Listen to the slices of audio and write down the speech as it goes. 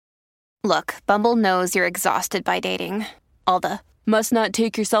Look, Bumble knows you're exhausted by dating. All the, must not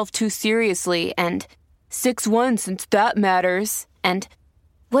take yourself too seriously, and 6'1" since that matters. And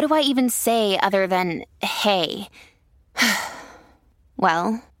what do I even say other than, hey?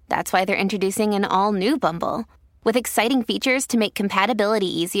 Well, that's why they're introducing an all-new Bumble, with exciting features to make compatibility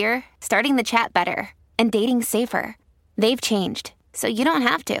easier, starting the chat better, and dating safer. They've changed, so you don't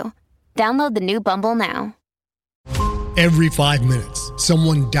have to. Download the new Bumble now. Every 5 minutes,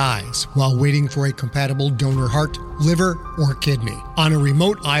 someone dies while waiting for a compatible donor heart, liver, or kidney. On a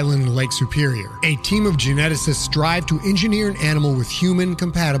remote island in Lake Superior, a team of geneticists strive to engineer an animal with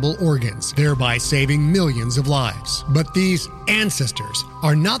human-compatible organs, thereby saving millions of lives. But these ancestors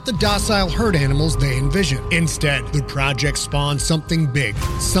are not the docile herd animals they envision. Instead, the project spawns something big,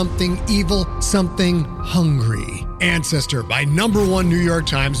 something evil, something hungry. Ancestor by #1 New York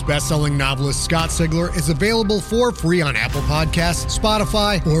Times bestselling novelist Scott Sigler is available for free on Apple Podcasts,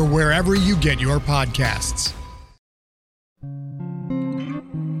 Spotify, or wherever you get your podcasts.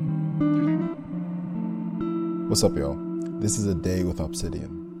 What's up, y'all? This is A Day with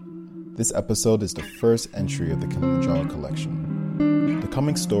Obsidian. This episode is the first entry of the Kilimanjaro collection. The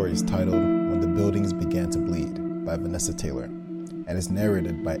coming story is titled When the Buildings Began to Bleed by Vanessa Taylor and is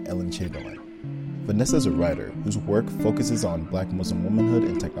narrated by Ellen Chamberlain. Vanessa is a writer whose work focuses on Black Muslim womanhood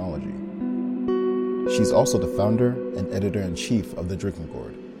and technology. She's also the founder and editor-in-chief of The Drinking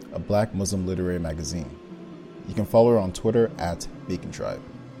Gourd, a Black Muslim literary magazine. You can follow her on Twitter at Bacon Tribe.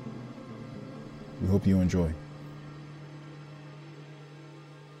 We hope you enjoy.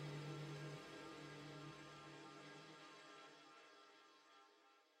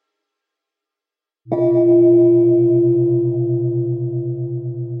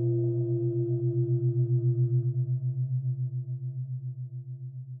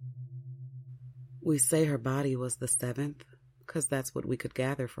 We say her body was the 7th, because that's what we could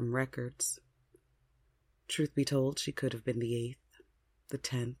gather from records. Truth be told, she could have been the 8th, the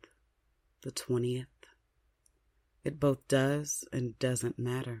 10th, the 20th. It both does and doesn't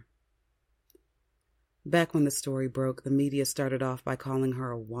matter. Back when the story broke, the media started off by calling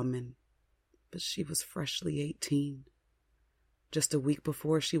her a woman, but she was freshly 18. Just a week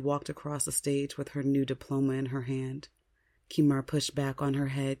before she walked across the stage with her new diploma in her hand, Kimar pushed back on her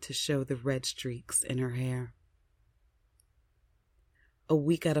head to show the red streaks in her hair. A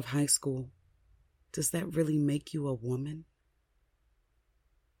week out of high school, does that really make you a woman?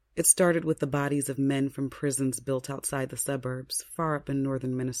 It started with the bodies of men from prisons built outside the suburbs, far up in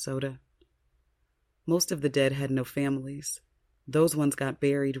northern Minnesota. Most of the dead had no families. Those ones got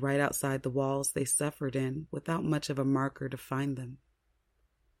buried right outside the walls they suffered in without much of a marker to find them.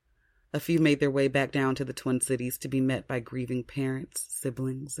 A few made their way back down to the Twin Cities to be met by grieving parents,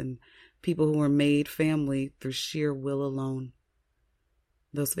 siblings, and people who were made family through sheer will alone.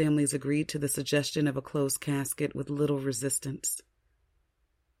 Those families agreed to the suggestion of a closed casket with little resistance.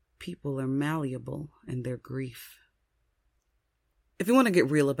 People are malleable in their grief. If you want to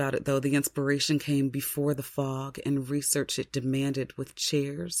get real about it, though, the inspiration came before the fog, and research it demanded with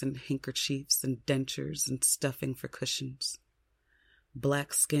chairs and handkerchiefs and dentures and stuffing for cushions.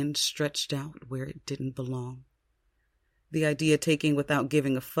 Black skin stretched out where it didn't belong. The idea taking without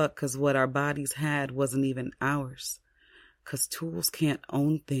giving a fuck because what our bodies had wasn't even ours. Because tools can't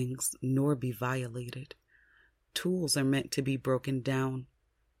own things nor be violated. Tools are meant to be broken down,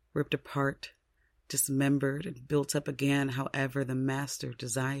 ripped apart, dismembered, and built up again however the master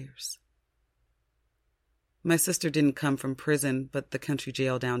desires. My sister didn't come from prison, but the country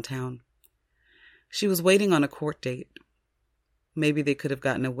jail downtown. She was waiting on a court date. Maybe they could have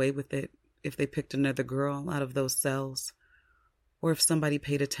gotten away with it if they picked another girl out of those cells, or if somebody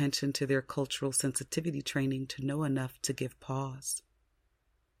paid attention to their cultural sensitivity training to know enough to give pause.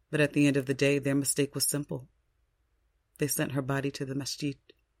 But at the end of the day, their mistake was simple. They sent her body to the masjid.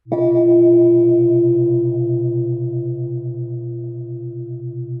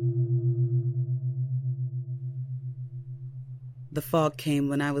 The fog came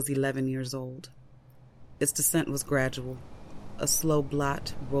when I was 11 years old. Its descent was gradual, a slow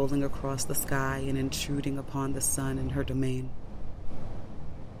blot rolling across the sky and intruding upon the sun in her domain.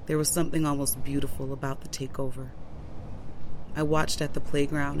 There was something almost beautiful about the takeover. I watched at the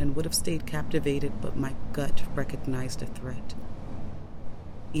playground and would have stayed captivated, but my gut recognized a threat.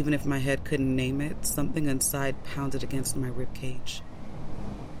 Even if my head couldn't name it, something inside pounded against my ribcage.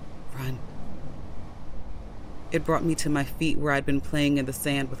 Run. It brought me to my feet where I'd been playing in the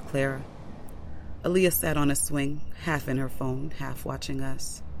sand with Clara. Aaliyah sat on a swing, half in her phone, half watching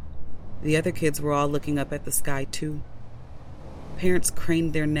us. The other kids were all looking up at the sky, too. Parents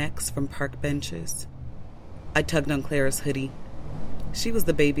craned their necks from park benches. I tugged on Clara's hoodie. She was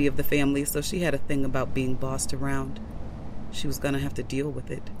the baby of the family, so she had a thing about being bossed around. She was going to have to deal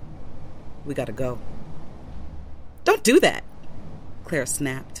with it. We got to go. Don't do that, Claire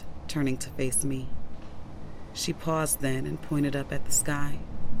snapped, turning to face me. She paused then and pointed up at the sky.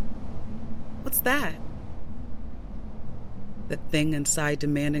 What's that? The thing inside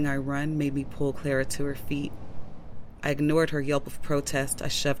demanding I run made me pull Clara to her feet. I ignored her yelp of protest. I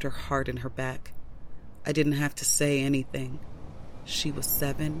shoved her hard in her back. I didn't have to say anything. She was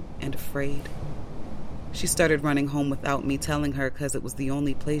 7 and afraid. She started running home without me telling her because it was the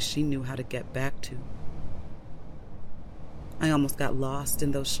only place she knew how to get back to. I almost got lost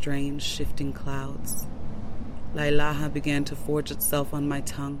in those strange, shifting clouds. La ilaha began to forge itself on my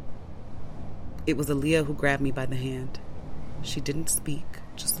tongue. It was Aaliyah who grabbed me by the hand. She didn't speak,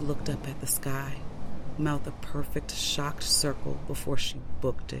 just looked up at the sky, mouth a perfect, shocked circle before she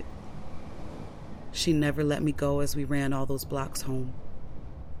booked it. She never let me go as we ran all those blocks home.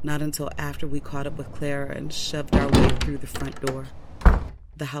 Not until after we caught up with Clara and shoved our way through the front door.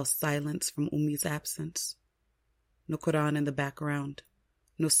 The house silenced from Umi's absence. No Quran in the background,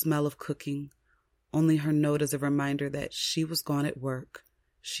 no smell of cooking, only her note as a reminder that she was gone at work,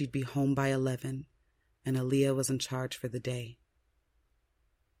 she'd be home by 11, and Aaliyah was in charge for the day.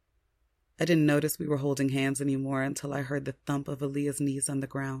 I didn't notice we were holding hands anymore until I heard the thump of Aaliyah's knees on the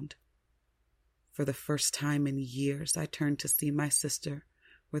ground. For the first time in years, I turned to see my sister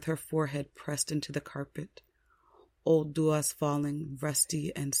with her forehead pressed into the carpet, old duas falling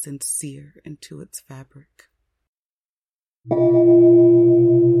rusty and sincere into its fabric.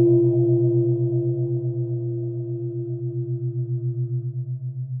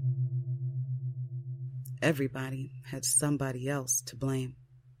 Everybody had somebody else to blame.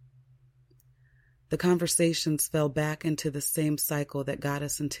 The conversations fell back into the same cycle that got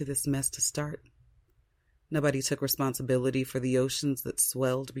us into this mess to start. Nobody took responsibility for the oceans that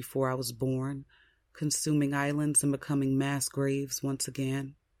swelled before I was born, consuming islands and becoming mass graves once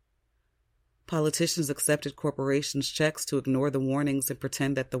again. Politicians accepted corporations' checks to ignore the warnings and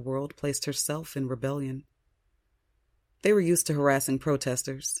pretend that the world placed herself in rebellion. They were used to harassing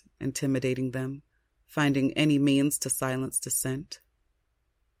protesters, intimidating them, finding any means to silence dissent.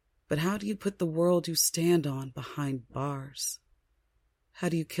 But how do you put the world you stand on behind bars? How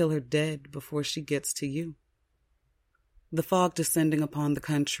do you kill her dead before she gets to you? The fog descending upon the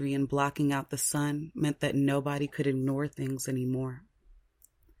country and blocking out the sun meant that nobody could ignore things anymore.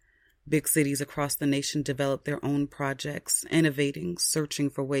 Big cities across the nation developed their own projects, innovating, searching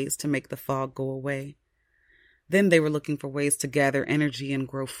for ways to make the fog go away. Then they were looking for ways to gather energy and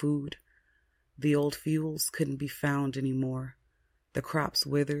grow food. The old fuels couldn't be found anymore. The crops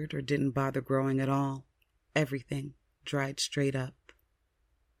withered or didn't bother growing at all. Everything dried straight up.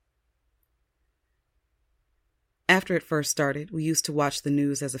 After it first started, we used to watch the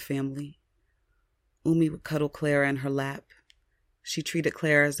news as a family. Umi would cuddle Clara in her lap. She treated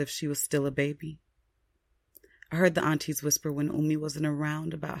Clara as if she was still a baby. I heard the aunties whisper when Umi wasn't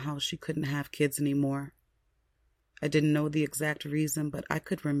around about how she couldn't have kids anymore. I didn't know the exact reason, but I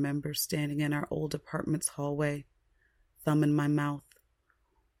could remember standing in our old apartment's hallway, thumb in my mouth,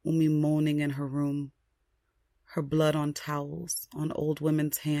 Umi moaning in her room, her blood on towels, on old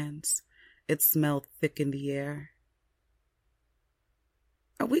women's hands. It smelled thick in the air.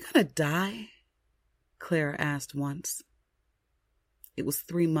 "Are we gonna die?" Clara asked once. It was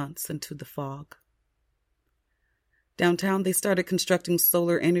 3 months into the fog. Downtown, they started constructing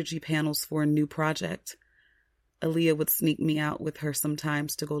solar energy panels for a new project. Aaliyah would sneak me out with her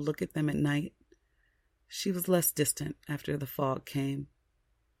sometimes to go look at them at night. She was less distant after the fog came.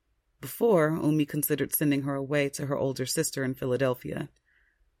 Before, Umi considered sending her away to her older sister in Philadelphia.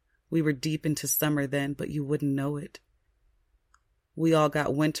 We were deep into summer then, but you wouldn't know it. We all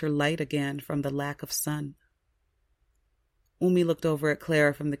got winter light again from the lack of sun. Umi looked over at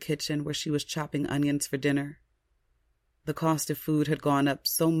Clara from the kitchen where she was chopping onions for dinner. The cost of food had gone up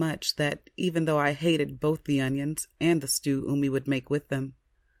so much that even though I hated both the onions and the stew Umi would make with them,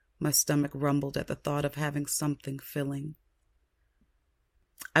 my stomach rumbled at the thought of having something filling.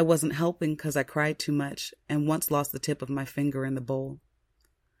 I wasn't helping because I cried too much and once lost the tip of my finger in the bowl.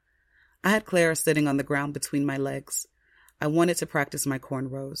 I had Clara sitting on the ground between my legs. I wanted to practice my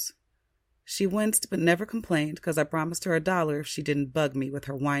cornrows. She winced but never complained because I promised her $1 if she didn't bug me with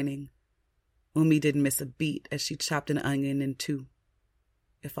her whining. Umi didn't miss a beat as she chopped an onion in 2.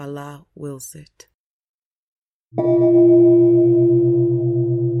 If Allah wills it.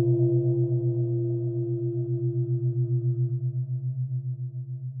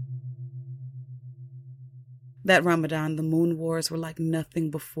 That Ramadan, the moon wars were like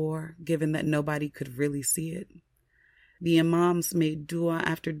nothing before, given that nobody could really see it. The imams made dua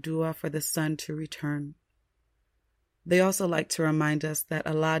after dua for the sun to return. They also like to remind us that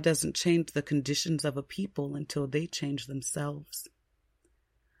Allah doesn't change the conditions of a people until they change themselves.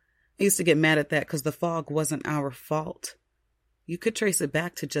 I used to get mad at that because the fog wasn't our fault. You could trace it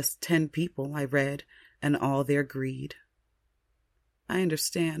back to just 10 people, I read, and all their greed. I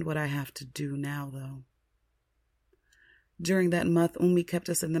understand what I have to do now, though. During that month, Ummi kept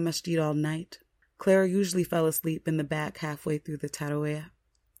us in the masjid all night. Clara usually fell asleep in the back halfway through the Tarawih.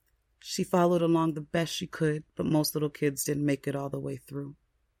 She followed along the best she could, but most little kids didn't make it all the way through.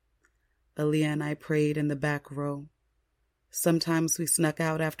 Aaliyah and I prayed in the back row. Sometimes we snuck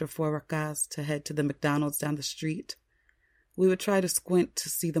out after 4 rakahs to head to the McDonald's down the street. We would try to squint to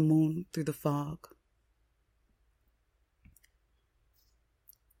see the moon through the fog.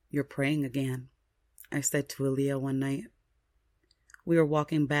 "You're praying again," I said to Aaliyah one night. We were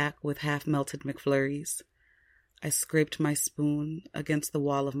walking back with half-melted McFlurries. I scraped my spoon against the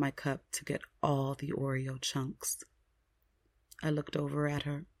wall of my cup to get all the Oreo chunks. I looked over at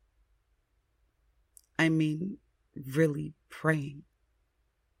her. I mean, really praying,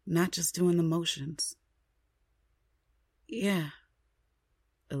 not just doing the motions. "Yeah."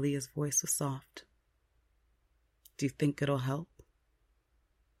 Aaliyah's voice was soft. "Do you think it'll help?"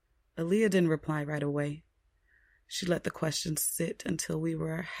 Aaliyah didn't reply right away. She let the question sit until we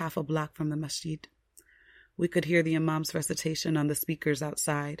were half a block from the masjid. We could hear the imam's recitation on the speakers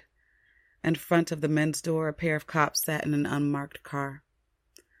outside. In front of the men's door, a pair of cops sat in an unmarked car.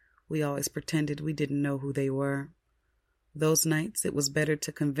 We always pretended we didn't know who they were. Those nights, it was better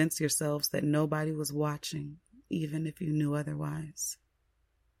to convince yourselves that nobody was watching, even if you knew otherwise.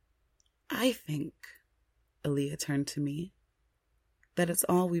 "I think," Aaliyah turned to me, "that it's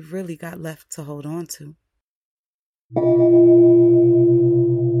all we've really got left to hold on to."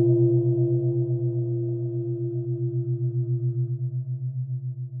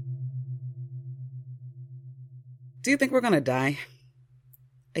 Do you think we're going to die?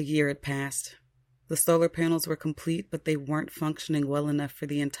 A year had passed. The solar panels were complete, but they weren't functioning well enough for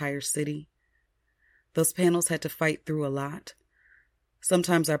the entire city. Those panels had to fight through a lot.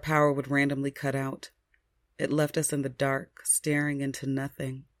 Sometimes our power would randomly cut out. It left us in the dark, staring into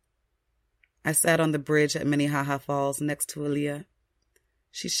nothing. I sat on the bridge at Minnehaha Falls next to Aaliyah.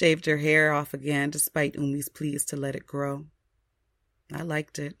 She shaved her hair off again despite Ummi's pleas to let it grow. I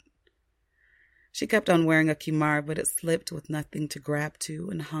liked it. She kept on wearing a kimar, but it slipped with nothing to grab to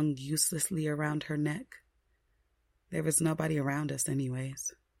and hung uselessly around her neck. There was nobody around us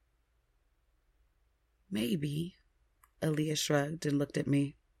anyways. "Maybe," Aaliyah shrugged and looked at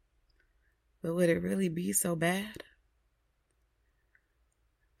me. "But would it really be so bad?"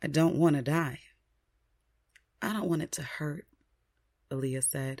 "I don't want to die." "I don't want it to hurt," Aaliyah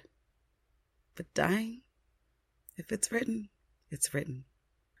said. "But dying? If it's written, it's written.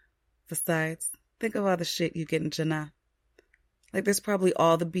 Besides, think of all the shit you get in Jannah. Like there's probably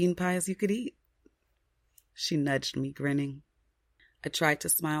all the bean pies you could eat." She nudged me, grinning. I tried to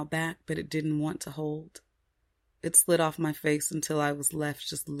smile back, but it didn't want to hold. It slid off my face until I was left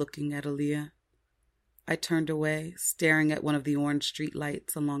just looking at Aaliyah. I turned away, staring at one of the orange street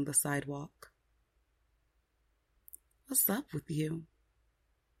lights along the sidewalk. "What's up with you?"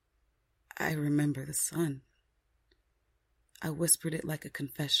 "I remember the sun." I whispered it like a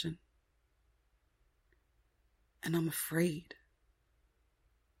confession. "And I'm afraid.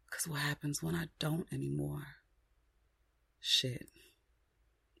 'Cause what happens when I don't anymore? Shit.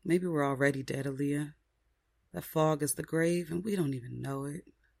 Maybe we're already dead, Aaliyah. That fog is the grave and we don't even know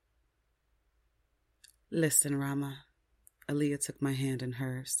it." "Listen, Rama." Aaliyah took my hand in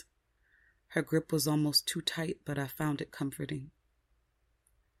hers. Her grip was almost too tight, but I found it comforting.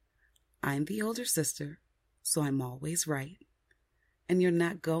 "I'm the older sister, so I'm always right. And you're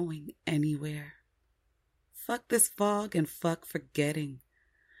not going anywhere. Fuck this fog and fuck forgetting.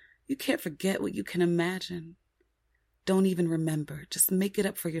 You can't forget what you can imagine. Don't even remember. Just make it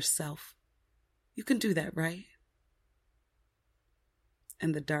up for yourself. You can do that, right?"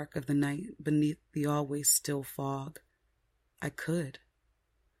 In the dark of the night, beneath the always still fog, I could.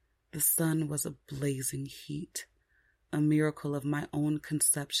 The sun was a blazing heat, a miracle of my own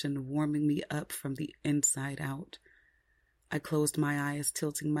conception warming me up from the inside out. I closed my eyes,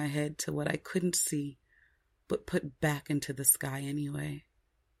 tilting my head to what I couldn't see, but put back into the sky anyway.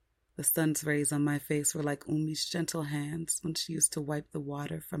 The sun's rays on my face were like Ummi's gentle hands when she used to wipe the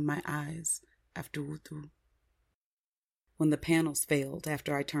water from my eyes after wudu. When the panels failed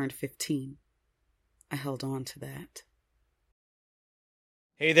after I turned 15, I held on to that.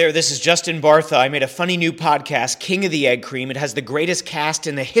 Hey there, this is Justin Bartha. I made a funny new podcast, King of the Egg Cream. It has the greatest cast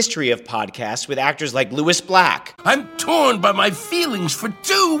in the history of podcasts with actors like Louis Black. I'm torn by my feelings for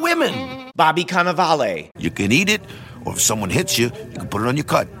two women. Bobby Cannavale. You can eat it, or if someone hits you, you can put it on your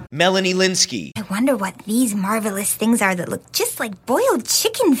cut. Melanie Linsky. I wonder what these marvelous things are that look just like boiled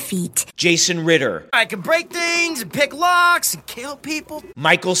chicken feet. Jason Ritter. I can break things and pick locks and kill people.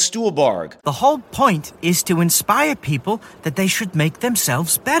 Michael Stuhlbarg. The whole point is to inspire people that they should make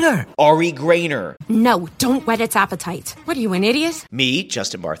themselves better. Ari Grainer. No, don't whet its appetite. What are you, an idiot? Me,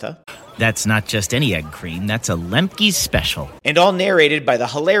 Justin Bartha. That's not just any egg cream, that's a Lemke's special. And all narrated by the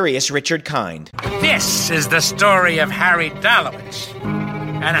hilarious Richard Kind. This is the story of Harry Dalowitz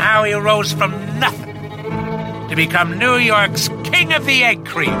and how he rose from nothing to become New York's King of the Egg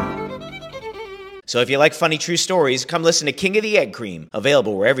Cream. So if you like funny true stories, come listen to King of the Egg Cream,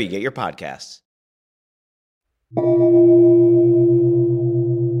 available wherever you get your podcasts.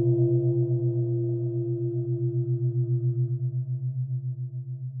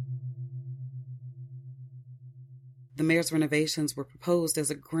 The mayor's renovations were proposed as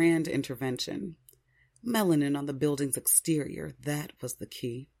a grand intervention. Melanin on the building's exterior, that was the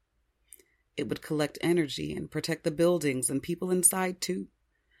key. It would collect energy and protect the buildings and people inside, too.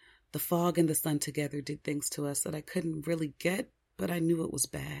 The fog and the sun together did things to us that I couldn't really get, but I knew it was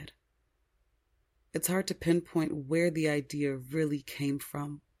bad. It's hard to pinpoint where the idea really came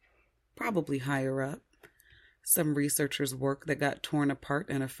from. Probably higher up. Some researcher's work that got torn apart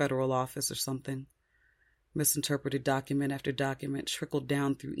in a federal office or something. Misinterpreted document after document trickled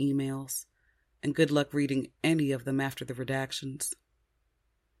down through emails, and good luck reading any of them after the redactions.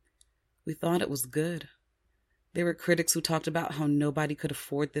 We thought it was good. There were critics who talked about how nobody could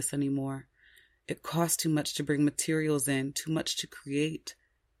afford this anymore. It cost too much to bring materials in, too much to create.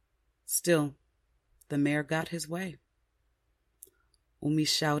 Still, the mayor got his way. Umi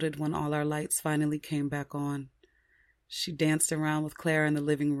shouted when all our lights finally came back on. She danced around with Clara in the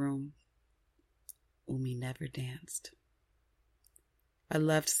living room. Umi never danced. I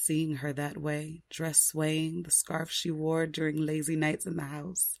loved seeing her that way, dress swaying, the scarf she wore during lazy nights in the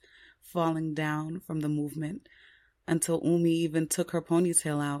house, falling down from the movement, until Umi even took her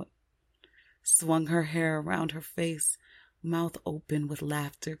ponytail out, swung her hair around her face, mouth open with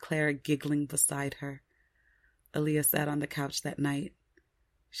laughter, Clara giggling beside her. Aaliyah sat on the couch that night.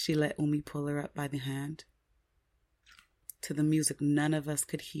 She let Umi pull her up by the hand. To the music none of us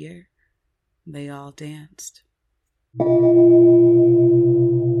could hear, they all danced.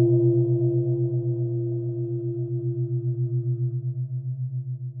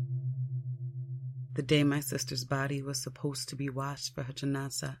 The day my sister's body was supposed to be washed for her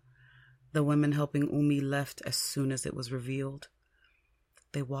janazah, the women helping Umi left as soon as it was revealed.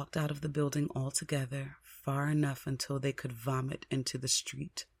 They walked out of the building all together, far enough until they could vomit into the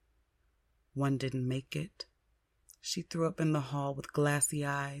street. One didn't make it. She threw up in the hall with glassy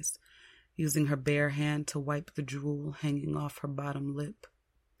eyes, using her bare hand to wipe the drool hanging off her bottom lip.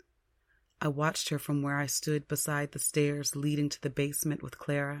 I watched her from where I stood beside the stairs leading to the basement with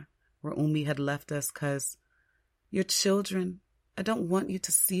Clara, where Umi had left us, 'cause, "You're children. I don't want you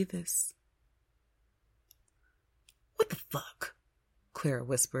to see this." "What the fuck?" Clara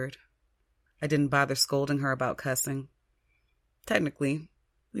whispered. I didn't bother scolding her about cussing. Technically,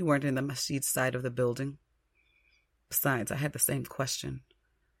 we weren't in the masjid side of the building. Besides, I had the same question.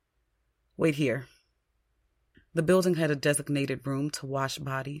 "Wait here." The building had a designated room to wash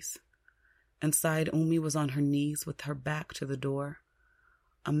bodies. Inside, Umi was on her knees with her back to the door,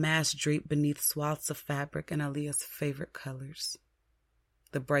 a mask draped beneath swaths of fabric in Aliyah's favorite colors.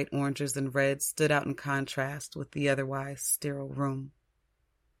 The bright oranges and reds stood out in contrast with the otherwise sterile room.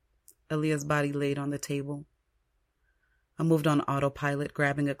 Aliyah's body laid on the table. I moved on autopilot,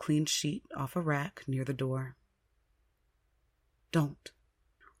 grabbing a clean sheet off a rack near the door. "Don't."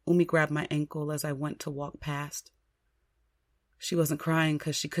 Umi grabbed my ankle as I went to walk past. She wasn't crying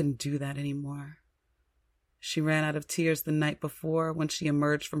because she couldn't do that anymore. She ran out of tears the night before when she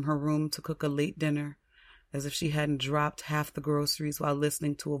emerged from her room to cook a late dinner, as if she hadn't dropped half the groceries while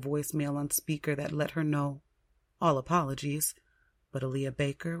listening to a voicemail on speaker that let her know, all apologies, but Aaliyah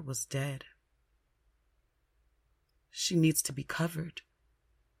Baker was dead. She needs to be covered.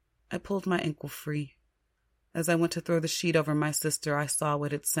 I pulled my ankle free. As I went to throw the sheet over my sister, I saw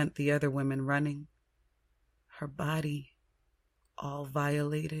what had sent the other women running. Her body, all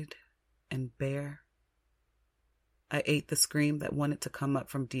violated and bare. I ate the scream that wanted to come up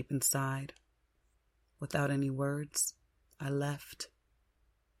from deep inside. Without any words, I left.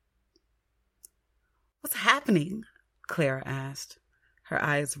 "What's happening?" Clara asked, her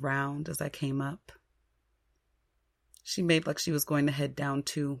eyes round as I came up. She made like she was going to head down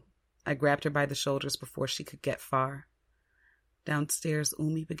too. I grabbed her by the shoulders before she could get far. Downstairs,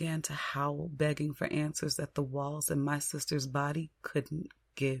 Umi began to howl, begging for answers that the walls in my sister's body couldn't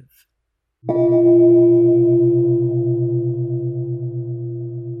give.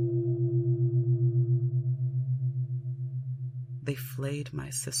 They flayed my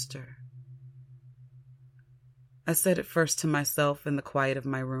sister. I said it first to myself in the quiet of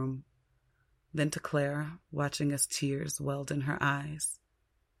my room, then to Clara, watching as tears welled in her eyes.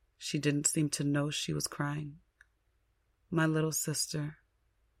 She didn't seem to know she was crying. My little sister,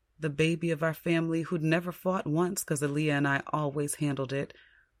 the baby of our family who'd never fought once because Aaliyah and I always handled it,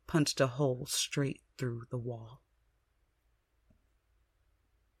 punched a hole straight through the wall.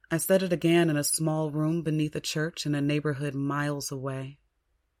 I said it again in a small room beneath a church in a neighborhood miles away.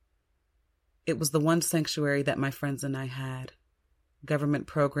 It was the one sanctuary that my friends and I had. Government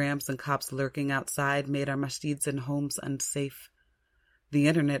programs and cops lurking outside made our masjids and homes unsafe. The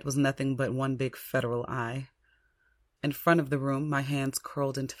internet was nothing but one big federal eye. In front of the room, my hands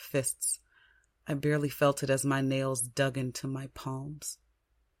curled into fists. I barely felt it as my nails dug into my palms.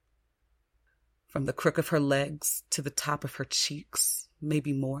 From the crook of her legs to the top of her cheeks,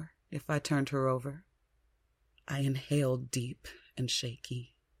 maybe more if I turned her over. I inhaled deep and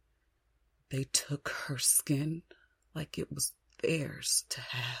shaky. They took her skin like it was theirs to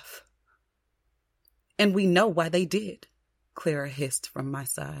have. And we know why they did, Clara hissed from my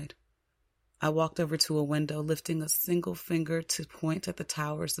side. I walked over to a window, lifting a single finger to point at the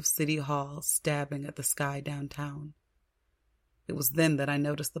towers of City Hall, stabbing at the sky downtown. It was then that I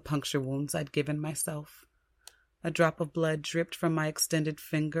noticed the puncture wounds I'd given myself. A drop of blood dripped from my extended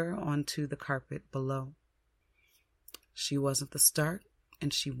finger onto the carpet below. She wasn't the start,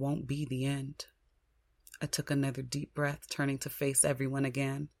 and she won't be the end. I took another deep breath, turning to face everyone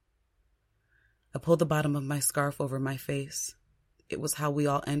again. I pulled the bottom of my scarf over my face. It was how we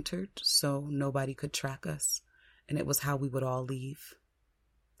all entered, so nobody could track us, and it was how we would all leave.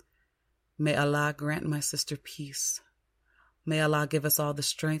 May Allah grant my sister peace. May Allah give us all the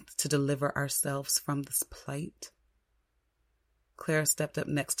strength to deliver ourselves from this plight. Clara stepped up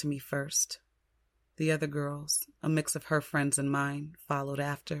next to me first. The other girls, a mix of her friends and mine, followed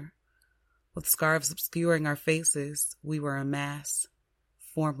after. With scarves obscuring our faces, we were a mass,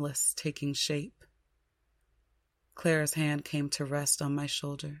 formless, taking shape. Clara's hand came to rest on my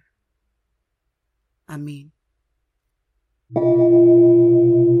shoulder. Amin.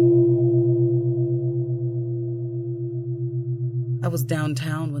 I was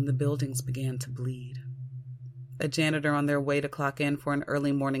downtown when the buildings began to bleed. A janitor on their way to clock in for an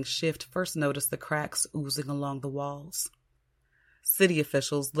early morning shift first noticed the cracks oozing along the walls. City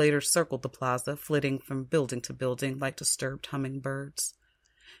officials later circled the plaza, flitting from building to building like disturbed hummingbirds.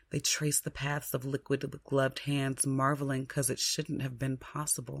 They traced the paths of liquid with gloved hands, marveling because it shouldn't have been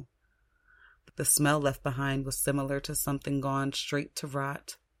possible. But the smell left behind was similar to something gone straight to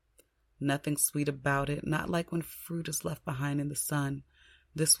rot. Nothing sweet about it, not like when fruit is left behind in the sun.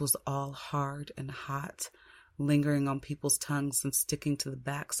 This was all hard and hot, lingering on people's tongues and sticking to the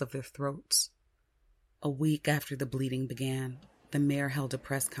backs of their throats. A week after the bleeding began, the mayor held a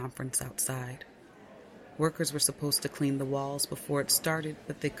press conference outside. Workers were supposed to clean the walls before it started,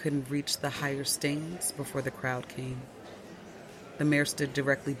 but they couldn't reach the higher stains before the crowd came. The mayor stood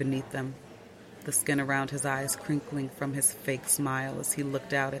directly beneath them, the skin around his eyes crinkling from his fake smile as he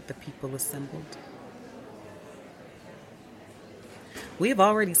looked out at the people assembled. "We have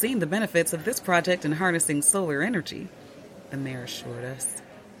already seen the benefits of this project in harnessing solar energy," the mayor assured us.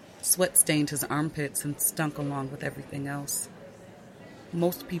 Sweat stained his armpits and stunk along with everything else.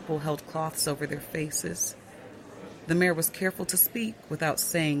 Most people held cloths over their faces. The mayor was careful to speak without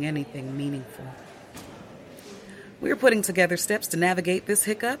saying anything meaningful. "We are putting together steps to navigate this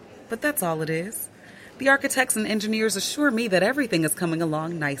hiccup, but that's all it is. The architects and engineers assure me that everything is coming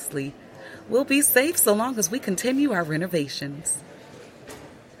along nicely. We'll be safe so long as we continue our renovations."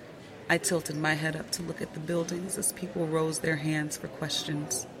 I tilted my head up to look at the buildings as people rose their hands for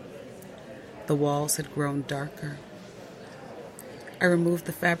questions. The walls had grown darker. I removed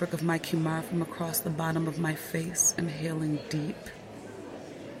the fabric of my kimar from across the bottom of my face, inhaling deep.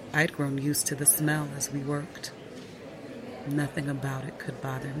 I'd grown used to the smell as we worked. Nothing about it could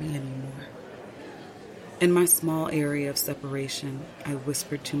bother me anymore. In my small area of separation, I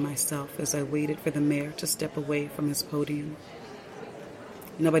whispered to myself as I waited for the mayor to step away from his podium.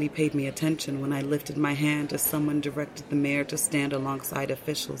 Nobody paid me attention when I lifted my hand as someone directed the mayor to stand alongside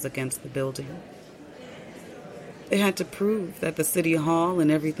officials against the building. They had to prove that the city hall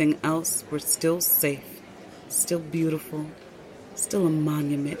and everything else were still safe, still beautiful, still a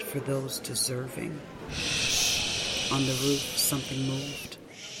monument for those deserving. On the roof, something moved.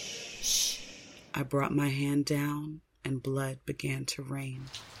 I brought my hand down, and blood began to rain.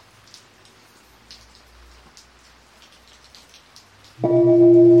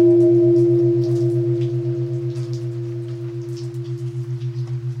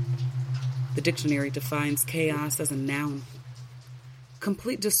 The dictionary defines chaos as a noun.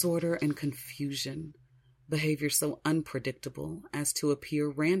 Complete disorder and confusion, behavior so unpredictable as to appear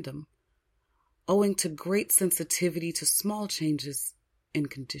random, owing to great sensitivity to small changes in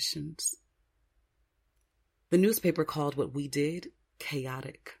conditions. The newspaper called what we did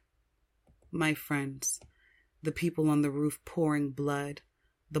chaotic. My friends, the people on the roof pouring blood,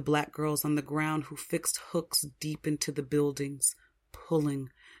 the black girls on the ground who fixed hooks deep into the buildings, pulling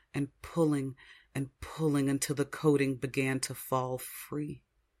and pulling and pulling until the coating began to fall free,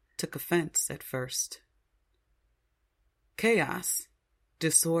 took offense at first. Chaos,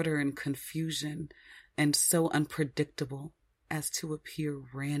 disorder and confusion, and so unpredictable as to appear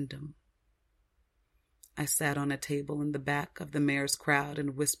random. I sat on a table in the back of the mayor's crowd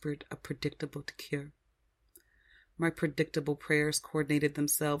and whispered a predictable cure. My predictable prayers coordinated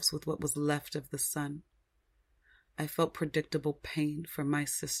themselves with what was left of the sun. I felt predictable pain for my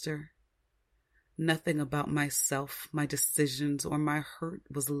sister. Nothing about myself, my decisions, or my hurt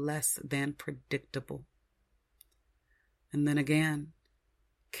was less than predictable. And then again,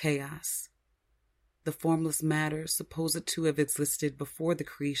 chaos. The formless matter supposed to have existed before the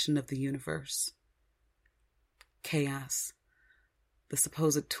creation of the universe. Chaos. The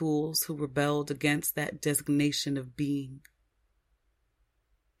supposed tools who rebelled against that designation of being.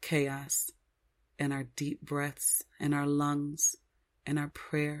 Chaos. And our deep breaths, and our lungs, and our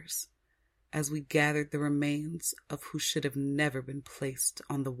prayers, as we gathered the remains of who should have never been placed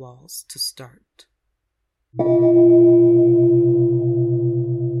on the walls to start.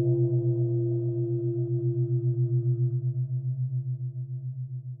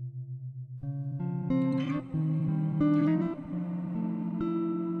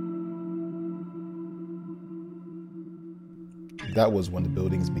 That was When the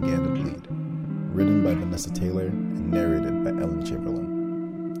Buildings Began to Bleed, written by Vanessa Taylor and narrated by Ellen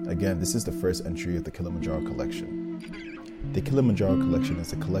Chamberlain. Again, this is the first entry of the Kilimanjaro Collection. The Kilimanjaro Collection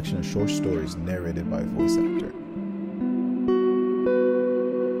is a collection of short stories narrated by a voice actor.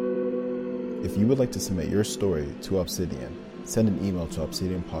 If you would like to submit your story to Obsidian, send an email to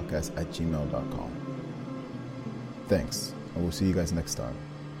obsidianpodcast@gmail.com. Thanks, and we'll see you guys next time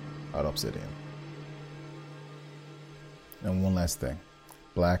at Obsidian. And one last thing,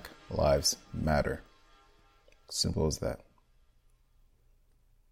 Black Lives Matter. Simple as that.